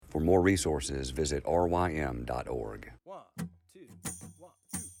For more resources, visit rym.org. 1, 2, 1,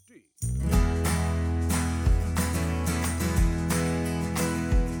 2, 3.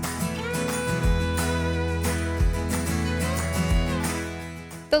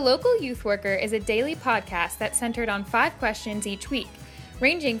 The Local Youth Worker is a daily podcast that's centered on 5 questions each week.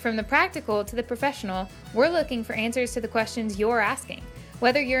 Ranging from the practical to the professional, we're looking for answers to the questions you're asking.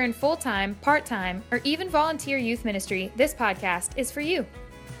 Whether you're in full-time, part-time, or even volunteer youth ministry, this podcast is for you.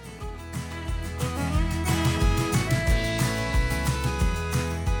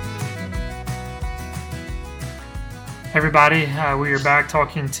 Hey everybody, we are back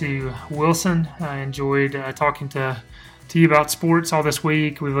talking to Wilson. I enjoyed talking to you about sports all this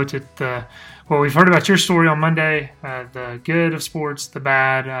week. We looked at we've heard about your story on Monday, the good of sports, the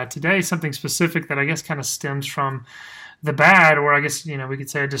bad. Today, something specific that I guess kind of stems from the bad, or I guess, we could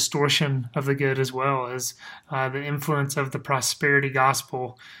say a distortion of the good as well, is the influence of the prosperity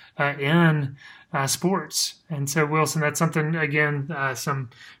gospel in sports. And so, Wilson, that's something, again, some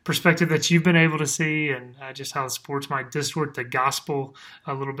perspective that you've been able to see, and just how sports might distort the gospel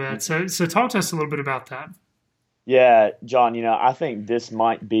a little bit. So talk to us a little bit about that. Yeah, John, I think this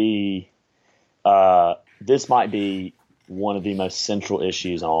might be one of the most central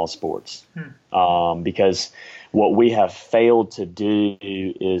issues in all sports, because what we have failed to do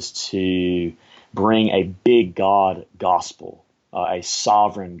is to bring a big God gospel, a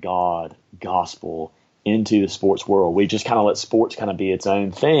sovereign God gospel into the sports world. We just kind of let sports kind of be its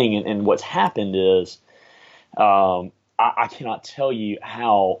own thing. And what's happened is I cannot tell you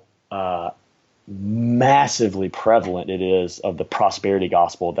how massively prevalent it is of the prosperity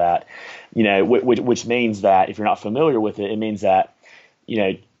gospel that, which means that if you're not familiar with it, it means that,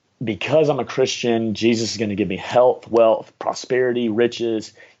 because I'm a Christian, Jesus is going to give me health, wealth, prosperity,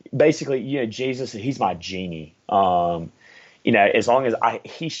 riches. Basically, Jesus, he's my genie. As long as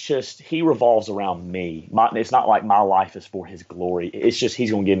he revolves around me. It's not like my life is for his glory. It's just he's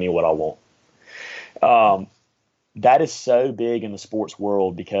going to give me what I want. That is so big in the sports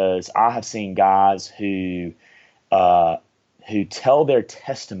world, because I have seen guys who tell their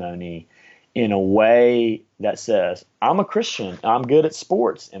testimony in a way that says, I'm a Christian, I'm good at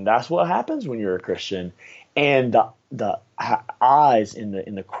sports, and that's what happens when you're a Christian. And the eyes in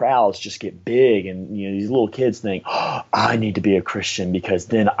the crowds just get big, and these little kids think, I need to be a Christian because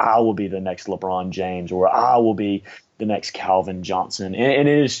then I will be the next LeBron James, or I will be the next Calvin Johnson. And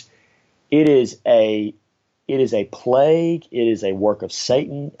it is a plague. It is a work of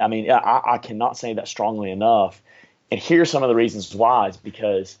Satan. I mean, I cannot say that strongly enough. And here's some of the reasons why. It's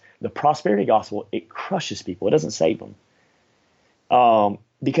because the prosperity gospel, it crushes people. It doesn't save them.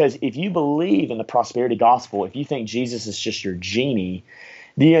 Because if you believe in the prosperity gospel, if you think Jesus is just your genie,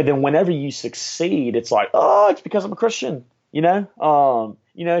 then whenever you succeed, it's like, it's because I'm a Christian.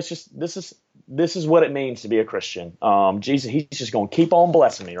 It's just this is what it means to be a Christian. Jesus, he's just going to keep on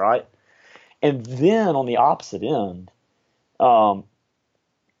blessing me, right? And then on the opposite end, when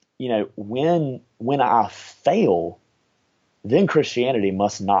I fail, then Christianity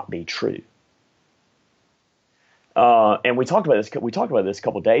must not be true. And we talked about this. We talked about this a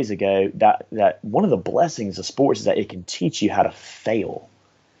couple of days ago. That one of the blessings of sports is that it can teach you how to fail,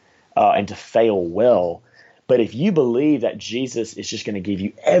 and to fail well. But if you believe that Jesus is just going to give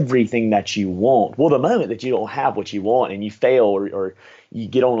you everything that you want, well, the moment that you don't have what you want and you fail, or you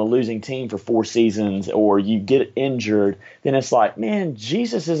get on a losing team for 4 seasons, or you get injured, then it's like, man,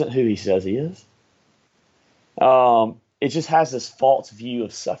 Jesus isn't who he says he is. It just has this false view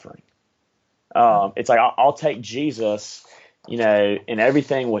of suffering. It's like, I'll take Jesus, in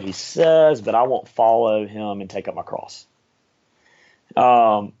everything what he says, but I won't follow him and take up my cross.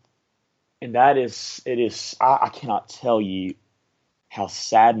 And I cannot tell you how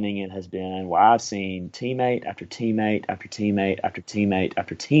saddening it has been, where I've seen teammate after teammate after teammate after teammate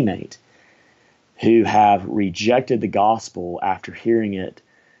after teammate who have rejected the gospel after hearing it,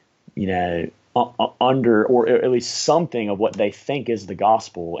 under, or at least something of what they think is the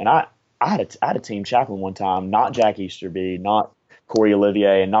gospel. And I had a team chaplain one time, not Jack Easterby, not Corey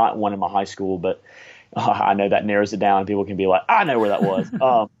Olivier, and not one in my high school, but I know that narrows it down. People can be like, I know where that was.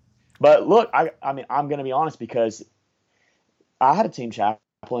 But look, I mean, I'm going to be honest, because I had a team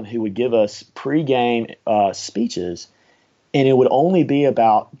chaplain who would give us pregame speeches, and it would only be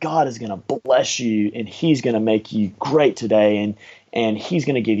about God is going to bless you, and he's going to make you great today, and he's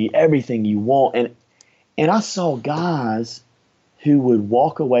going to give you everything you want. And I saw guys who would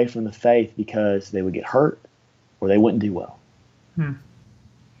walk away from the faith because they would get hurt or they wouldn't do well.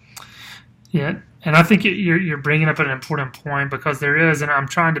 Yeah, and I think you're bringing up an important point, because there is, and I'm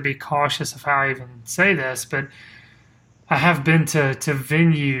trying to be cautious of how I even say this, but I have been to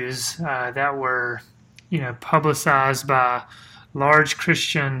venues that were, publicized by large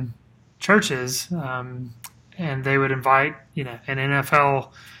Christian churches, and they would invite, an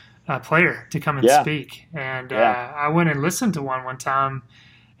NFL player to come and Yeah. speak. And Yeah. I went and listened to one time,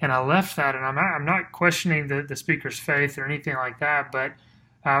 and I left that, and I'm not questioning the speaker's faith or anything like that, but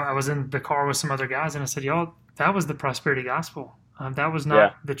I was in the car with some other guys, and I said, y'all, that was the prosperity gospel. That was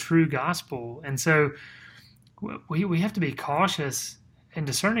not the true gospel. And so we have to be cautious and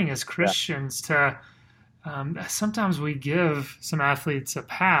discerning as Christians to sometimes we give some athletes a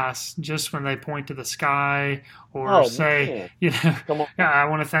pass just when they point to the sky or say, Come on. I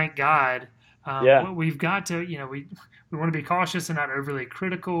want to thank God. Yeah. We've got to, we want to be cautious and not overly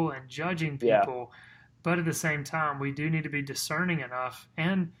critical and judging people. But at the same time, we do need to be discerning enough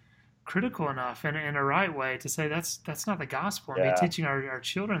and critical enough in a right way to say that's not the gospel, and be teaching our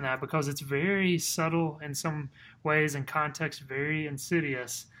children that, because it's very subtle in some ways and context, very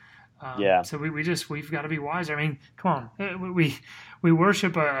insidious. So we've got to be wiser. I mean, come on, we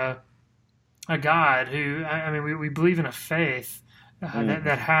worship a God who, we believe in a faith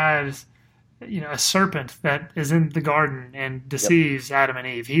that has, a serpent that is in the garden and deceives Adam and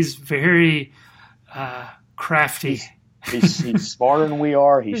Eve. He's very crafty. He's smarter than we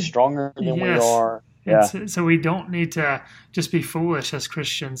are. He's stronger than we are. Yeah. So we don't need to just be foolish as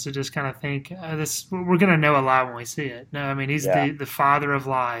Christians to just kind of think we're going to know a lie when we see it. No, he's the father of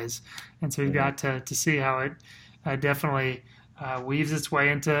lies, and so we've got to see how it definitely weaves its way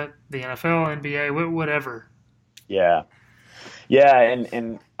into the NFL, NBA, whatever. Yeah,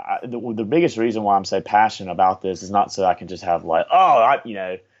 and the biggest reason why I'm so passionate about this is not so I can just have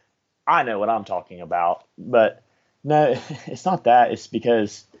I know what I'm talking about, but no, it's not that. It's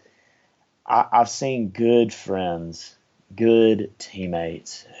because I've seen good friends, good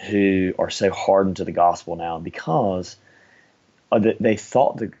teammates who are so hardened to the gospel now because they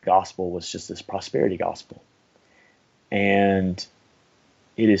thought the gospel was just this prosperity gospel. And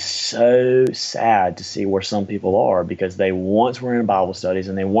it is so sad to see where some people are, because they once were in Bible studies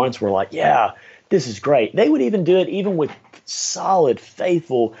and they once were like, yeah, this is great. They would even do it even with solid,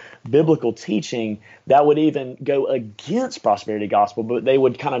 faithful, biblical teaching that would even go against prosperity gospel, but they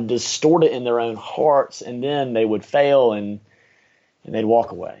would kind of distort it in their own hearts, and then they would fail and they'd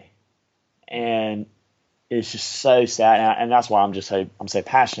walk away. And it's just so sad, and that's why I'm so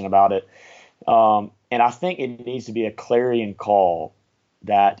passionate about it. And I think it needs to be a clarion call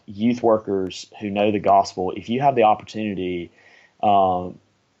that youth workers who know the gospel, if you have the opportunity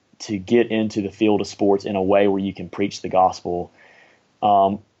to get into the field of sports in a way where you can preach the gospel,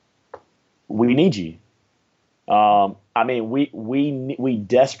 we need you. We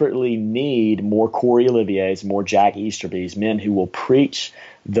desperately need more Corey Olivier's, more Jack Easterby's, men who will preach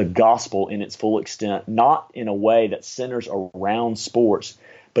the gospel in its full extent, not in a way that centers around sports,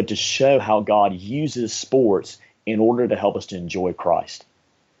 but to show how God uses sports in order to help us to enjoy Christ.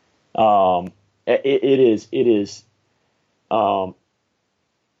 It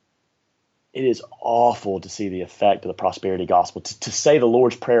is awful to see the effect of the prosperity gospel. To say the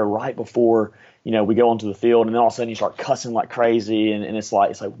Lord's Prayer right before we go onto the field, and then all of a sudden you start cussing like crazy, and it's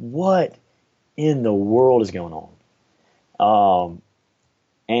like what in the world is going on?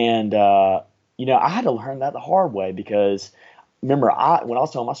 I had to learn that the hard way, because remember, when I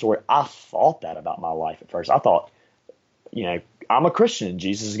was telling my story, I thought that about my life at first. I thought, I'm a Christian.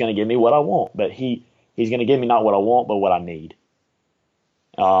 Jesus is going to give me what I want, but he's going to give me not what I want, but what I need.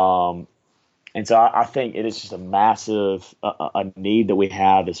 And so I think it is just a massive a need that we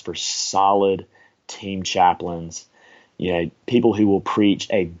have is for solid team chaplains, people who will preach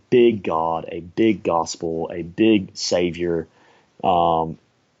a big God, a big gospel, a big Savior, and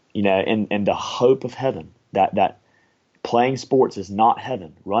the hope of heaven. That playing sports is not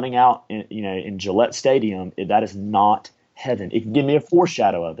heaven. Running out in Gillette Stadium, that is not heaven. It can give me a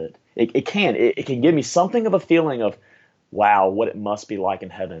foreshadow of it. It can give me something of a feeling of, wow, what it must be like in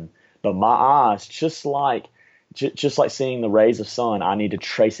heaven. But my eyes, just like seeing the rays of sun, I need to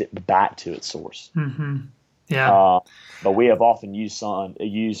trace it back to its source. Mm-hmm. Yeah. But we have often used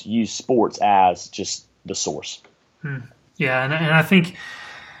sports as just the source. Yeah, and I think,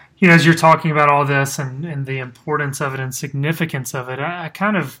 as you're talking about all this and the importance of it and significance of it,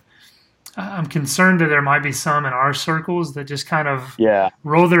 I'm concerned that there might be some in our circles that just kind of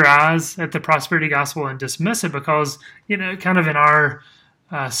roll their eyes at the prosperity gospel and dismiss it, because, kind of in our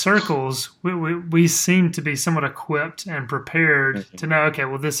circles, we seem to be somewhat equipped and prepared to know, okay,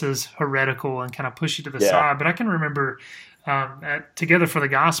 well, this is heretical, and kind of push it to the side. But I can remember at Together for the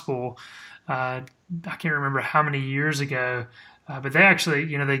Gospel, I can't remember how many years ago, But they actually,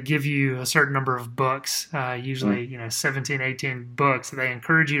 they give you a certain number of books, usually, 17, 18 books that they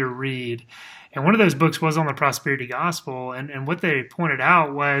encourage you to read. And one of those books was on the prosperity gospel. And what they pointed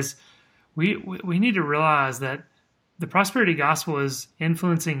out was we need to realize that the prosperity gospel is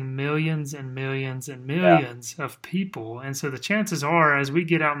influencing millions and millions and millions of people. And so the chances are, as we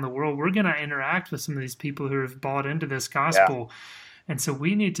get out in the world, we're going to interact with some of these people who have bought into this gospel. Yeah. And so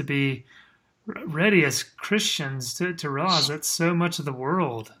we need to be ready as Christians to realize that so much of the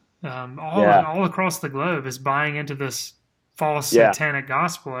world, all across the globe, is buying into this false satanic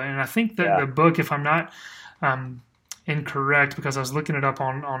gospel. And I think that the book, if I'm not incorrect, because I was looking it up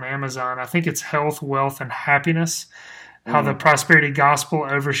on Amazon, I think it's Health, Wealth, and Happiness, How the Prosperity Gospel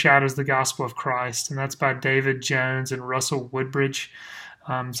Overshadows the Gospel of Christ. And that's by David Jones and Russell Woodbridge.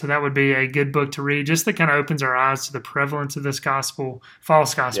 So that would be a good book to read, just that kind of opens our eyes to the prevalence of this gospel,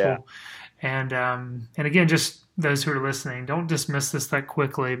 false gospel. Yeah. And again, just those who are listening, don't dismiss this that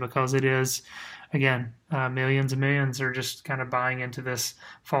quickly, because it is, again, millions and millions are just kind of buying into this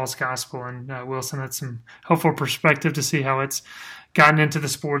false gospel. And Wilson, that's some helpful perspective to see how it's gotten into the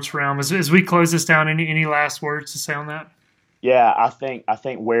sports realm. As we close this down, any last words to say on that? Yeah, I think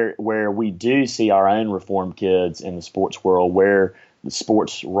where we do see our own Reformed kids in the sports world, where the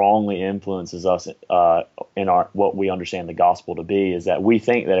sports wrongly influences us in our what we understand the gospel to be, is that we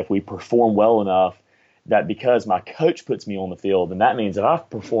think that if we perform well enough, that because my coach puts me on the field, then that means if I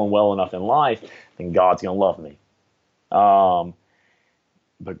perform well enough in life, then God's going to love me.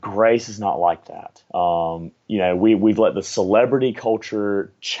 But grace is not like that. We've let the celebrity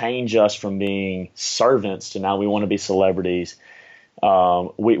culture change us from being servants to now we want to be celebrities.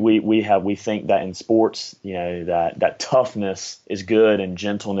 We think that in sports, that toughness is good and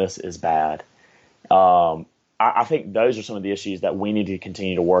gentleness is bad. I think those are some of the issues that we need to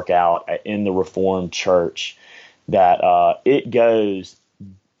continue to work out in the Reformed Church, that it goes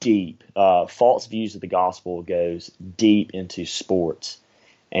deep. False views of the gospel goes deep into sports.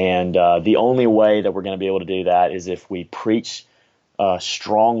 And the only way that we're going to be able to do that is if we preach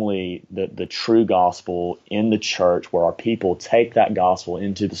strongly the true gospel in the church, where our people take that gospel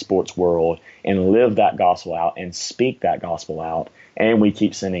into the sports world and live that gospel out and speak that gospel out. And we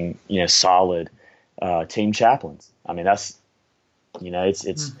keep sending, solid team chaplains. I mean, that's,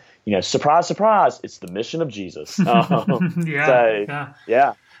 it's surprise, surprise, it's the mission of Jesus. Yeah.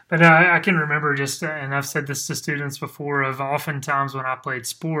 But I can remember and I've said this to students before, of oftentimes when I played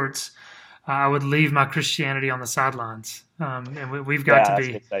sports, I would leave my Christianity on the sidelines. And we've got to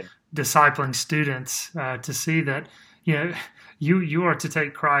be discipling students to see that, you are to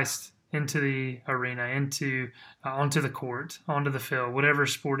take Christ into the arena, onto the court, onto the field, whatever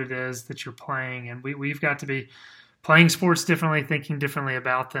sport it is that you're playing. And we've got to be playing sports differently, thinking differently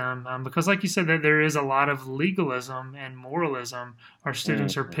about them. Because like you said, that there is a lot of legalism and moralism our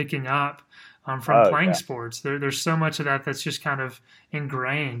students are picking up from playing sports. There's so much of that that's just kind of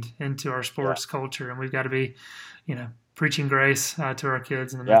ingrained into our sports culture. And we've got to be, preaching grace to our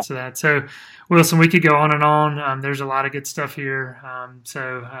kids in the midst of that. So, Wilson, we could go on and on. There's a lot of good stuff here.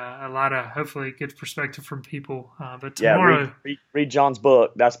 A lot of, hopefully, good perspective from people. But tomorrow... read John's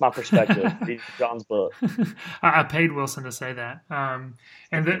book. That's my perspective. Read John's book. I paid Wilson to say that.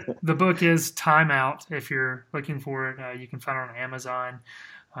 And the book is Time Out. If you're looking for it, you can find it on Amazon.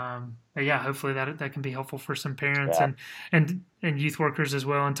 Hopefully that can be helpful for some parents and youth workers as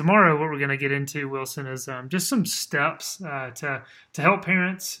well. And tomorrow, what we're going to get into, Wilson, is just some steps to help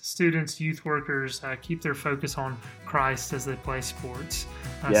parents, students, youth workers keep their focus on Christ as they play sports.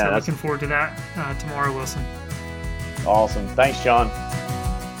 Looking forward to that tomorrow, Wilson. Awesome. Thanks, John.